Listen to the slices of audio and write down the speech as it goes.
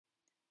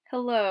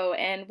Hello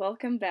and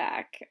welcome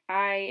back.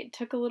 I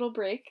took a little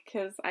break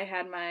because I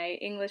had my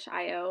English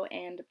IO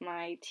and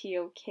my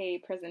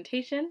TOK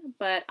presentation,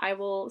 but I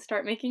will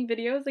start making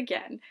videos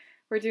again.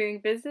 We're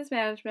doing Business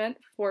Management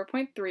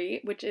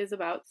 4.3, which is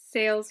about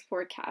sales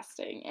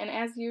forecasting. And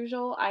as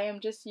usual, I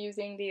am just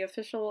using the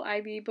official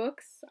IB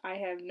books. I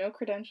have no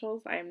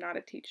credentials. I am not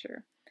a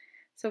teacher.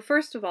 So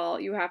first of all,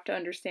 you have to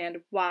understand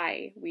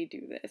why we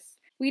do this.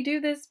 We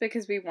do this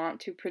because we want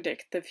to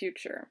predict the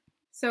future.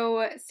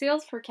 So,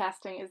 sales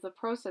forecasting is the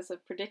process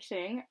of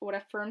predicting what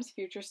a firm's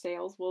future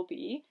sales will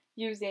be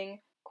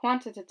using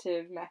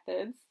quantitative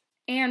methods,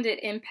 and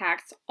it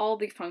impacts all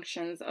the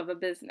functions of a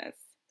business.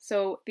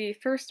 So, the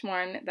first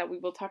one that we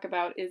will talk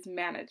about is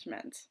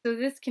management. So,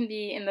 this can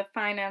be in the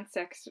finance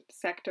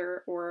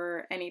sector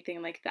or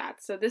anything like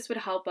that. So, this would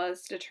help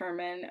us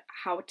determine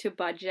how to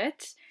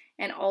budget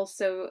and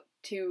also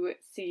to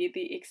see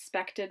the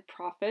expected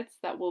profits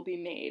that will be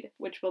made,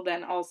 which will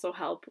then also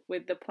help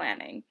with the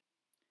planning.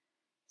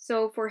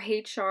 So for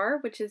HR,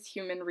 which is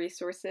human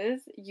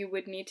resources, you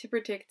would need to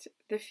predict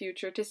the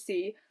future to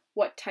see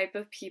what type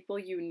of people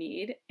you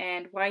need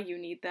and why you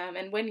need them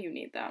and when you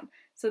need them.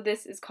 So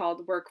this is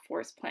called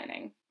workforce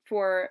planning.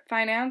 For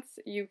finance,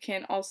 you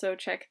can also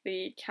check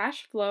the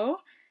cash flow.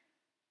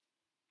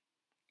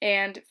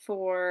 And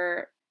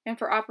for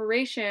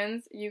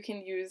operations, you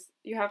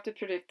have to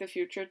predict the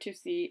future to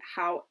see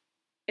how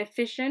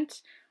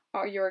efficient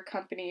your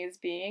company is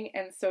being,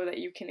 and so that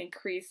you can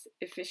increase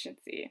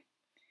efficiency.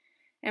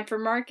 And for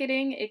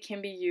marketing, it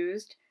can be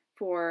used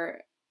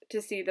to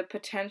see the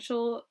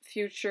potential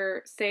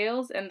future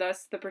sales and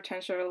thus the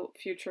potential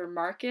future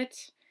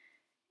market,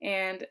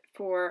 and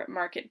for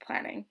market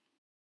planning.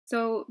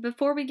 So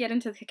before we get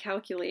into the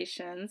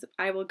calculations,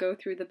 I will go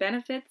through the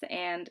benefits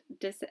and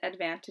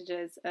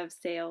disadvantages of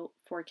sale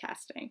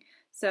forecasting.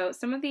 So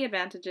some of the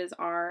advantages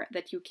are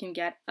that you can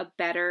get a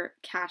better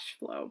cash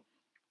flow.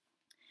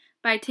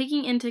 By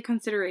taking into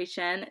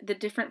consideration the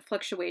different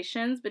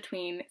fluctuations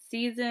between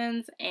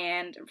seasons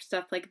and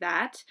stuff like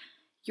that,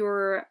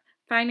 your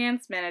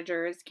finance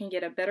managers can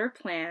get a better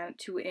plan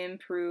to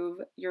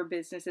improve your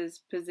business's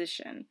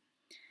position.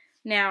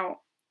 Now,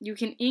 you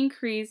can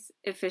increase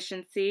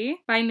efficiency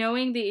by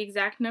knowing the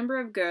exact number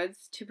of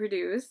goods to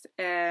produce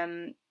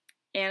and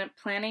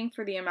planning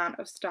for the amount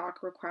of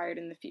stock required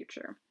in the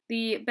future.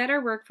 The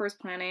better workforce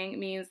planning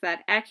means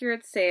that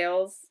accurate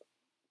sales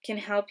can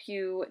help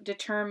you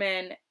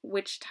determine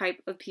which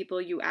type of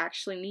people you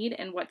actually need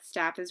and what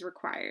staff is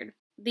required.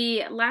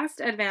 The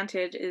last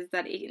advantage is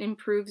that it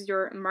improves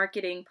your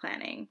marketing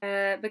planning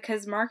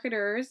because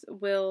marketers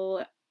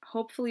will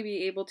hopefully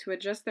be able to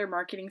adjust their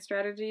marketing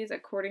strategies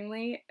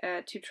accordingly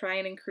to try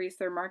and increase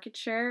their market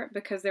share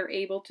because they're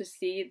able to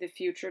see the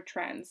future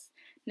trends.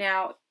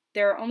 Now,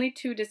 there are only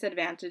two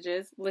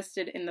disadvantages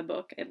listed in the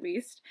book, at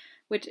least,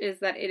 which is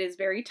that it is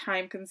very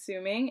time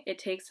consuming, it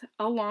takes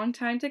a long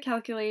time to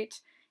calculate,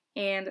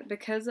 and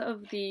because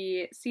of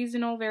the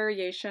seasonal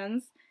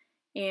variations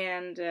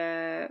and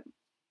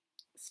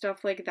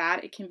stuff like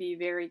that, it can be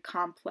very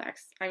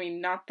complex. I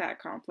mean, not that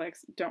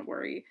complex, don't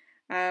worry.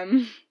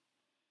 It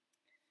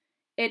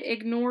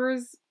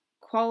ignores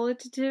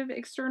qualitative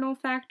external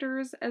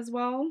factors as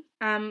well.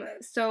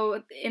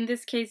 So in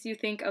this case, you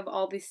think of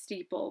all the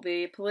steeple,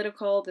 the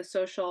political, the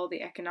social,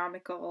 the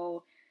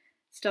economical,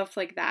 stuff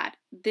like that.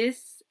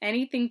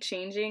 Anything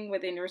changing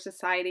within your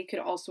society could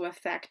also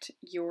affect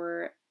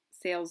your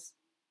sales,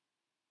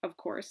 of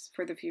course,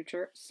 for the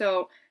future.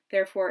 So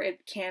therefore,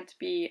 it can't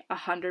be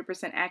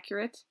 100%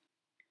 accurate.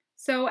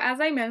 So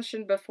as I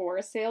mentioned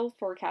before, sales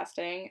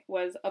forecasting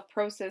was a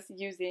process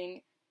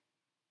using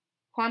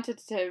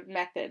quantitative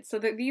methods. So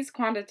that these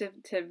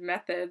quantitative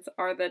methods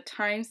are the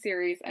time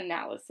series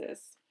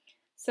analysis.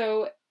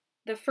 So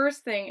the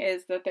first thing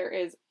is that there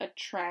is a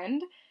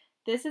trend.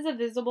 This is a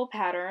visible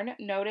pattern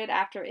noted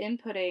after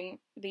inputting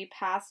the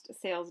past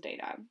sales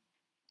data.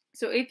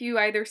 So if you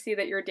either see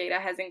that your data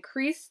has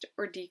increased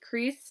or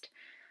decreased,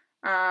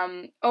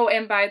 and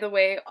by the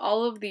way,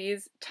 all of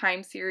these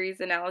time series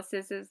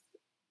analyses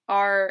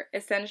are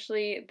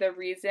essentially the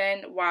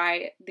reason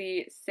why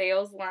the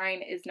sales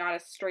line is not a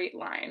straight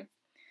line.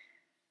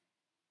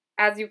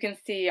 As you can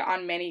see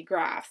on many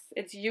graphs,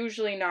 it's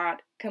usually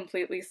not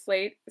completely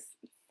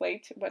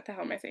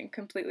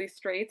completely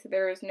straight.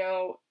 There is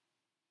no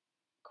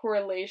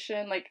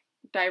correlation, like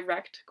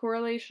direct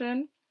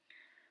correlation.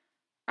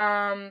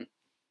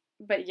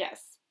 But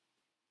yes.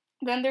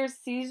 Then there's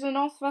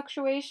seasonal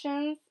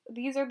fluctuations.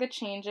 These are the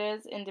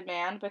changes in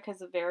demand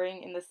because of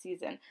varying in the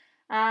season.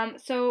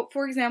 So,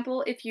 for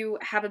example, if you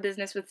have a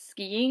business with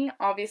skiing,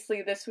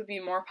 obviously this would be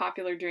more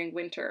popular during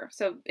winter.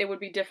 So it would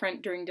be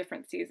different during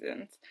different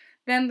seasons.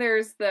 Then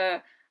there's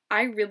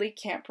I really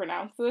can't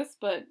pronounce this,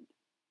 but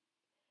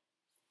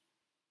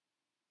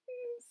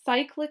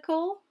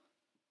cyclical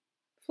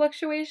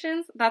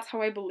fluctuations. That's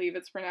how I believe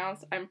it's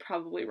pronounced. I'm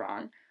probably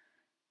wrong.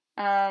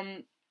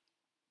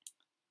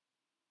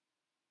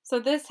 So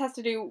this has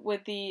to do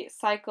with the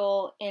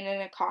cycle in an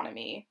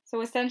economy.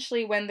 So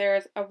essentially when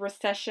there's a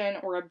recession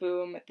or a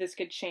boom, this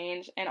could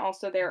change. And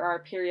also there are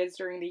periods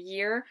during the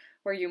year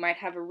where you might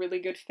have a really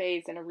good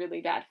phase and a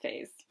really bad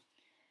phase.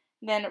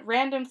 Then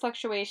random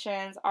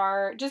fluctuations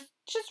are just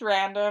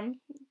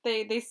random.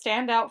 They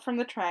stand out from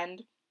the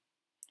trend.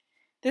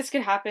 This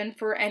could happen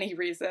for any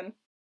reason.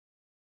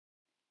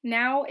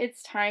 Now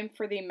it's time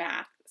for the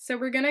math. So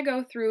we're going to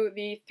go through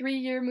the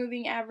 3-year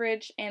moving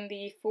average and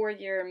the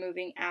 4-year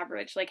moving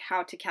average, like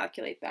how to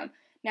calculate them.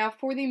 Now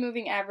for the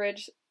moving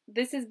average,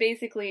 this is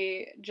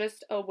basically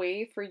just a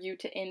way for you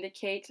to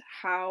indicate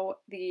how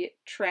the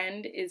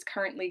trend is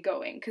currently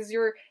going, because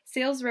your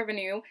sales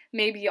revenue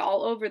may be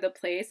all over the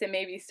place. It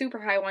may be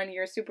super high one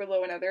year, super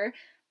low another,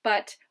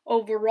 but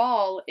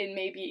overall it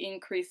may be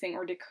increasing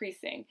or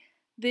decreasing.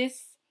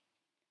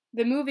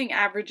 The moving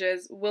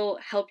averages will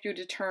help you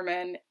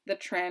determine the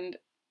trend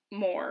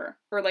more,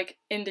 or like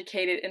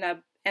indicate it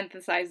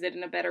emphasize it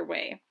in a better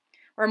way,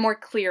 or a more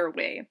clear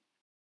way.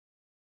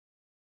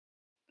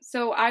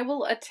 So I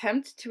will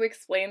attempt to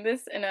explain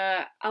this in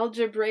a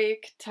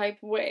algebraic type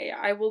way.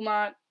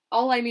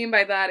 All I mean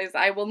by that is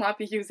I will not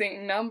be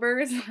using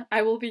numbers,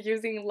 I will be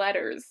using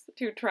letters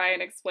to try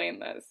and explain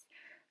this.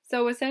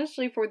 So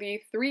essentially for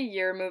the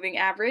 3-year moving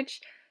average,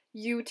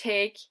 you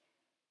take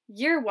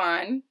year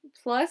 1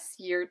 plus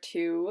year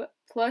 2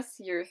 plus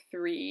year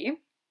 3,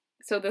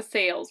 so the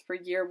sales for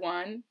year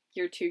 1,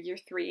 year 2, year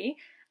 3,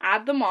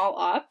 add them all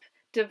up,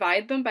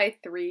 divide them by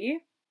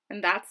 3,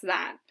 and that's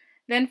that.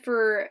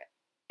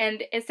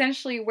 And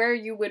essentially where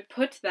you would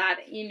put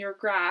that in your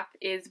graph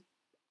is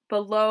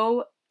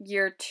below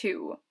year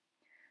 2.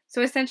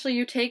 So essentially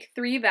you take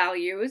 3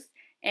 values,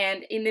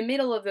 and in the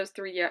middle of those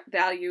 3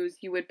 values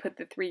you would put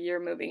the 3-year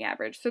moving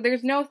average. So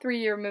there's no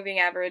 3-year moving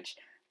average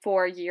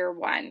for year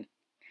 1.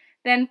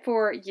 Then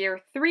for year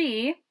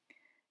 3,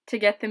 to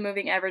get the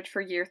moving average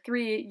for year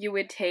 3, you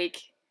would take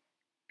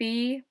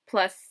B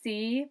plus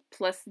C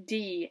plus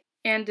D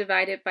and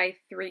divide it by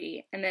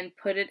 3, and then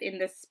put it in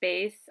the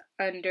space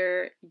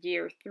under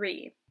year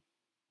 3.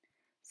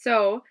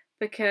 So,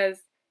 because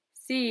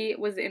C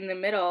was in the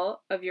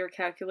middle of your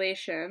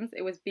calculations,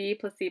 it was B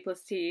plus C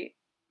plus T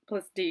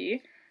plus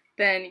D,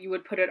 then you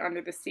would put it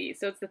under the C.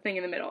 So it's the thing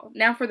in the middle.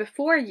 Now for the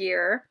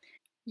 4-year,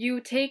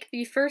 you take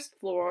the first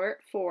 4,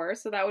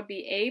 so that would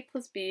be A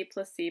plus B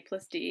plus C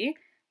plus D.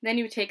 Then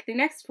you take the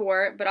next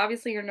 4, but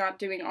obviously you're not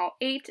doing all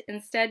 8.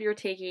 Instead, you're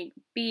taking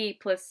B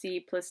plus C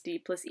plus D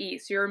plus E.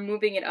 So you're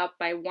moving it up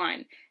by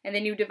 1. And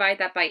then you divide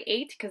that by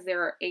 8, because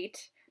there are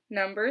 8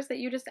 numbers that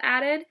you just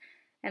added.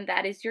 And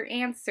that is your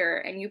answer.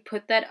 And you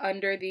put that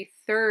under the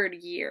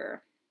 3rd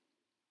year.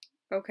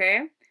 Okay?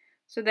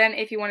 So then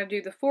if you want to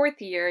do the 4th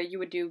year, you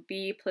would do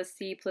B plus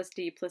C plus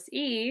D plus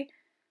E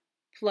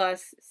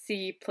plus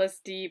C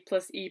plus D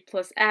plus E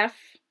plus F,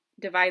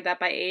 divide that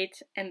by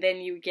 8, and then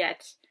you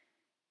get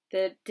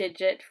the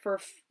digit for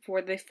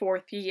the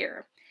 4th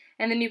year.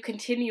 And then you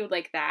continue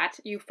like that.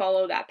 You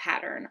follow that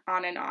pattern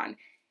on and on.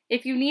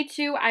 If you need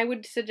to, I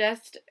would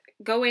suggest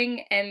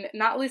going and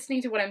not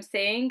listening to what I'm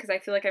saying, because I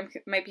feel like I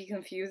might be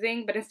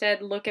confusing, but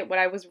instead look at what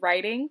I was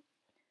writing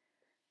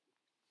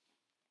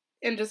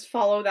and just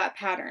follow that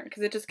pattern,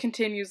 because it just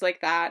continues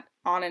like that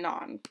on and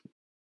on.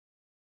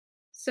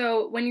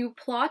 So when you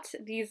plot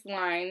these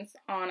lines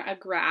on a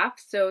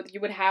graph, so you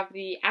would have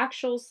the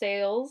actual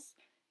sales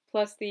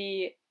plus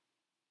the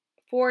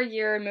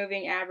 4-year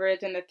moving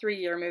average and the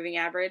 3-year moving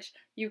average,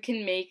 you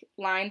can make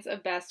lines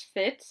of best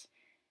fit,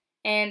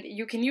 and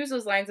you can use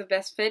those lines of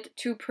best fit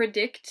to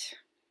predict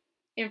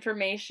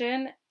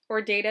information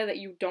or data that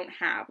you don't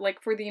have,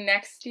 like for the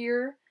next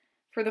year,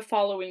 for the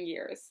following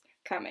years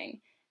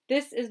coming.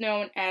 This is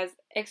known as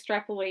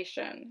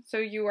extrapolation. So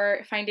you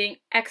are finding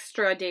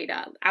extra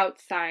data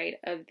outside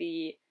of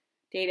the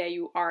data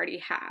you already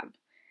have.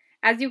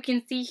 As you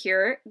can see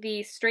here,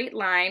 the straight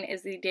line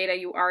is the data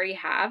you already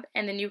have,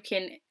 and then you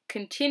can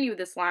continue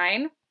this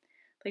line,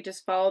 like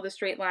just follow the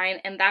straight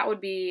line, and that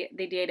would be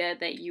the data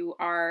that you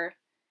are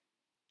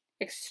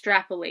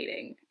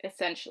extrapolating,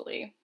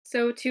 essentially.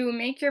 So to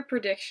make your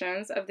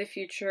predictions of the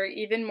future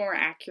even more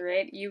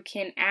accurate, you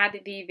can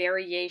add the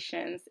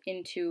variations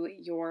into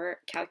your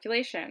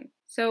calculation.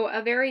 So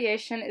a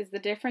variation is the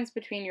difference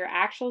between your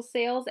actual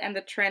sales and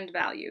the trend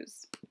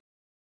values.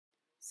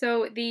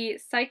 So the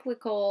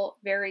cyclical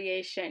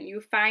variation,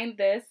 you find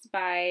this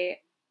by,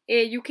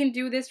 you can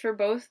do this for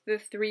both the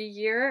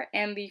 3-year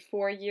and the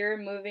 4-year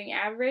moving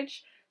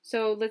average.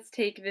 So let's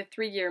take the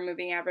 3-year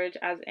moving average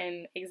as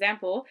an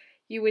example.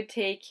 You would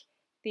take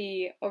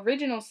the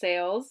original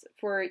sales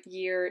for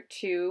year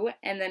 2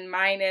 and then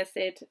minus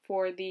it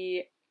for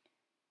the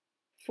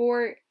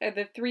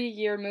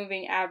 3-year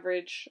moving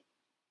average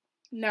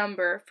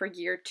number for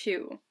year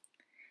 2.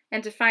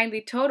 And to find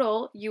the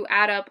total, you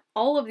add up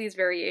all of these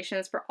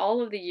variations for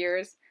all of the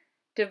years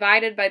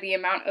divided by the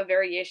amount of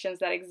variations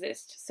that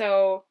exist.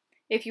 So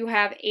if you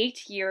have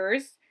 8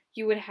 years,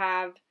 you would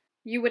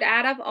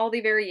add up all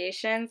the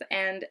variations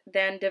and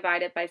then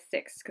divide it by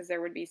 6, because there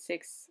would be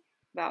 6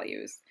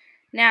 values.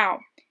 Now,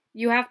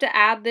 you have to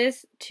add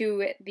this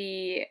to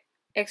the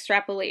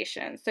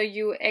extrapolation. So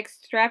you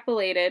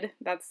extrapolated,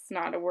 that's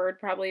not a word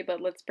probably,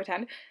 but let's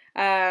pretend.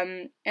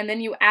 And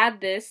then you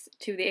add this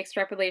to the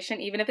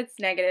extrapolation, even if it's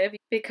negative,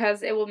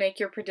 because it will make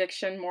your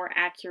prediction more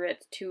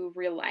accurate to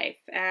real life.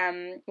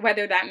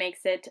 Whether that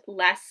makes it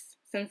less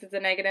since it's a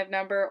negative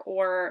number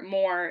or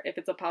more if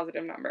it's a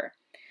positive number.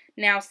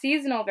 Now,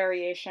 seasonal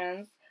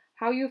variations,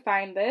 how you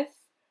find this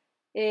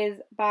is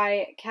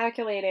by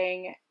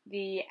calculating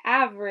the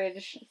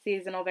average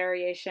seasonal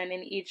variation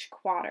in each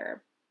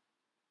quarter.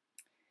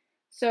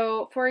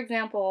 So, for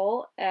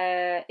example,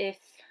 if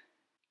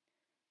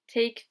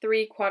take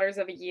 3 quarters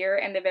of a year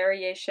and the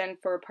variation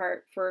for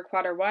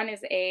quarter 1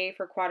 is A,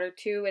 for quarter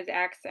 2 is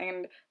X,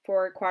 and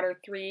for quarter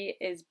 3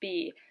 is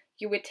B.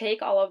 You would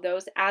take all of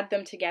those, add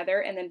them together,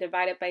 and then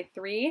divide it by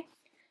 3.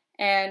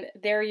 And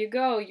there you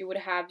go, you would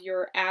have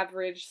your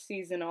average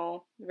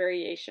seasonal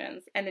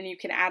variations. And then you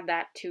can add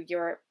that to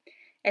your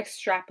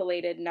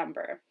extrapolated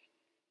number.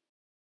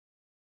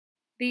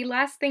 The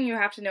last thing you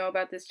have to know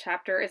about this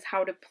chapter is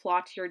how to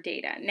plot your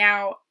data.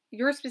 Now,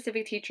 your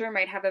specific teacher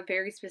might have a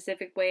very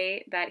specific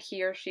way that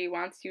he or she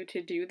wants you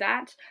to do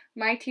that.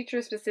 My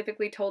teacher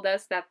specifically told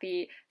us that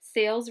the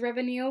sales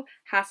revenue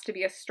has to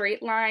be a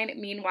straight line.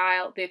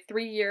 Meanwhile, the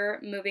 3-year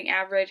moving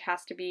average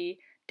has to be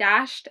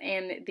dashed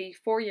and the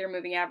 4-year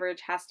moving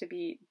average has to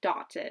be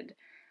dotted.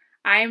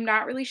 I'm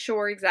not really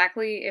sure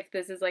exactly if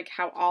this is like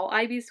how all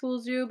IB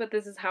schools do, but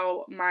this is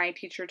how my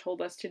teacher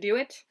told us to do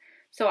it.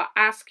 So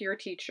ask your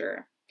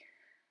teacher.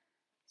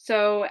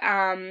 So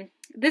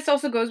this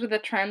also goes with a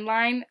trend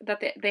line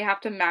that they have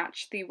to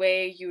match the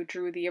way you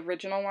drew the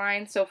original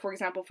line. So for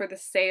example, for the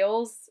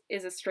sales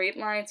is a straight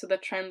line, so the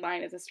trend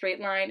line is a straight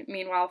line.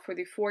 Meanwhile, for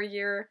the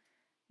 4-year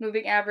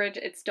moving average,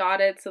 it's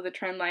dotted, so the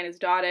trend line is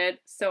dotted,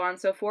 so on and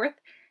so forth.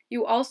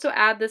 You also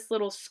add this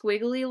little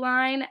squiggly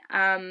line,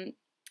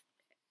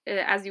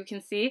 as you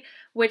can see,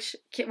 which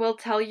will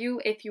tell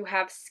you if you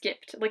have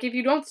skipped. Like if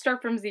you don't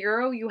start from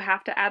 0, you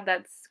have to add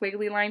that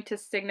squiggly line to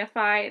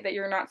signify that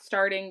you're not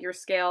starting your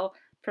scale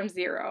from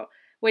 0,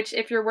 which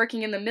if you're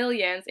working in the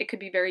millions, it could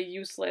be very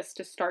useless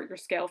to start your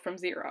scale from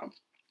 0.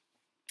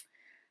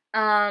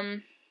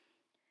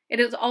 It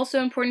is also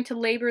important to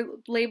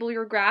label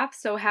your graph,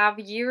 so have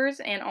years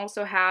and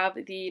also have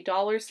the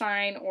dollar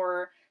sign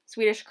or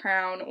Swedish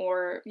crown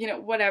or,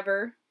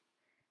 whatever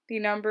the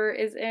number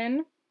is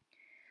in.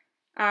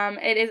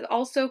 It is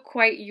also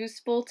quite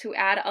useful to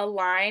add a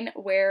line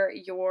where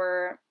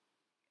you're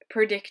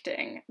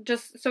predicting.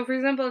 So for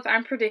example, if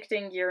I'm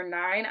predicting year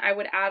 9, I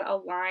would add a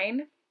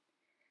line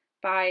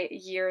by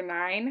year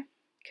 9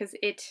 because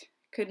it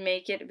could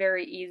make it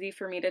very easy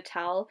for me to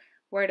tell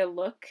where to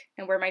look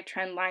and where my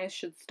trend lines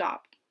should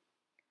stop.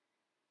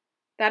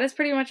 That is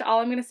pretty much all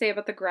I'm going to say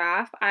about the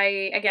graph.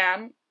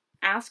 Again,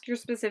 ask your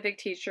specific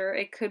teacher.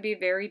 It could be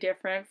very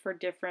different for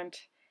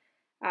different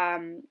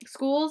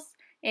schools.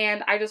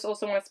 And I just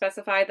also want to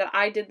specify that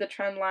I did the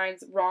trend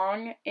lines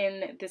wrong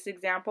in this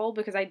example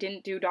because I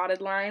didn't do dotted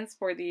lines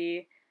for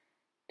the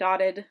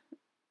dotted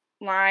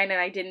line and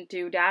I didn't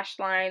do dashed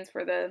lines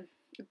for the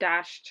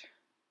dashed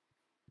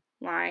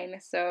line.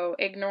 So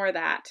ignore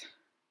that.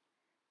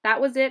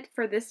 That was it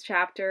for this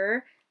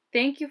chapter.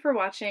 Thank you for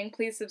watching.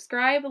 Please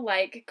subscribe,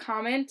 like,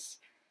 comment.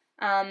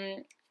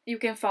 You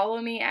can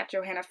follow me at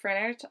Johanna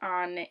Frennert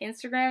on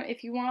Instagram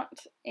if you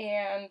want.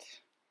 And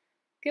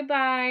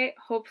goodbye.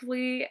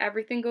 Hopefully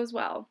everything goes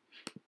well.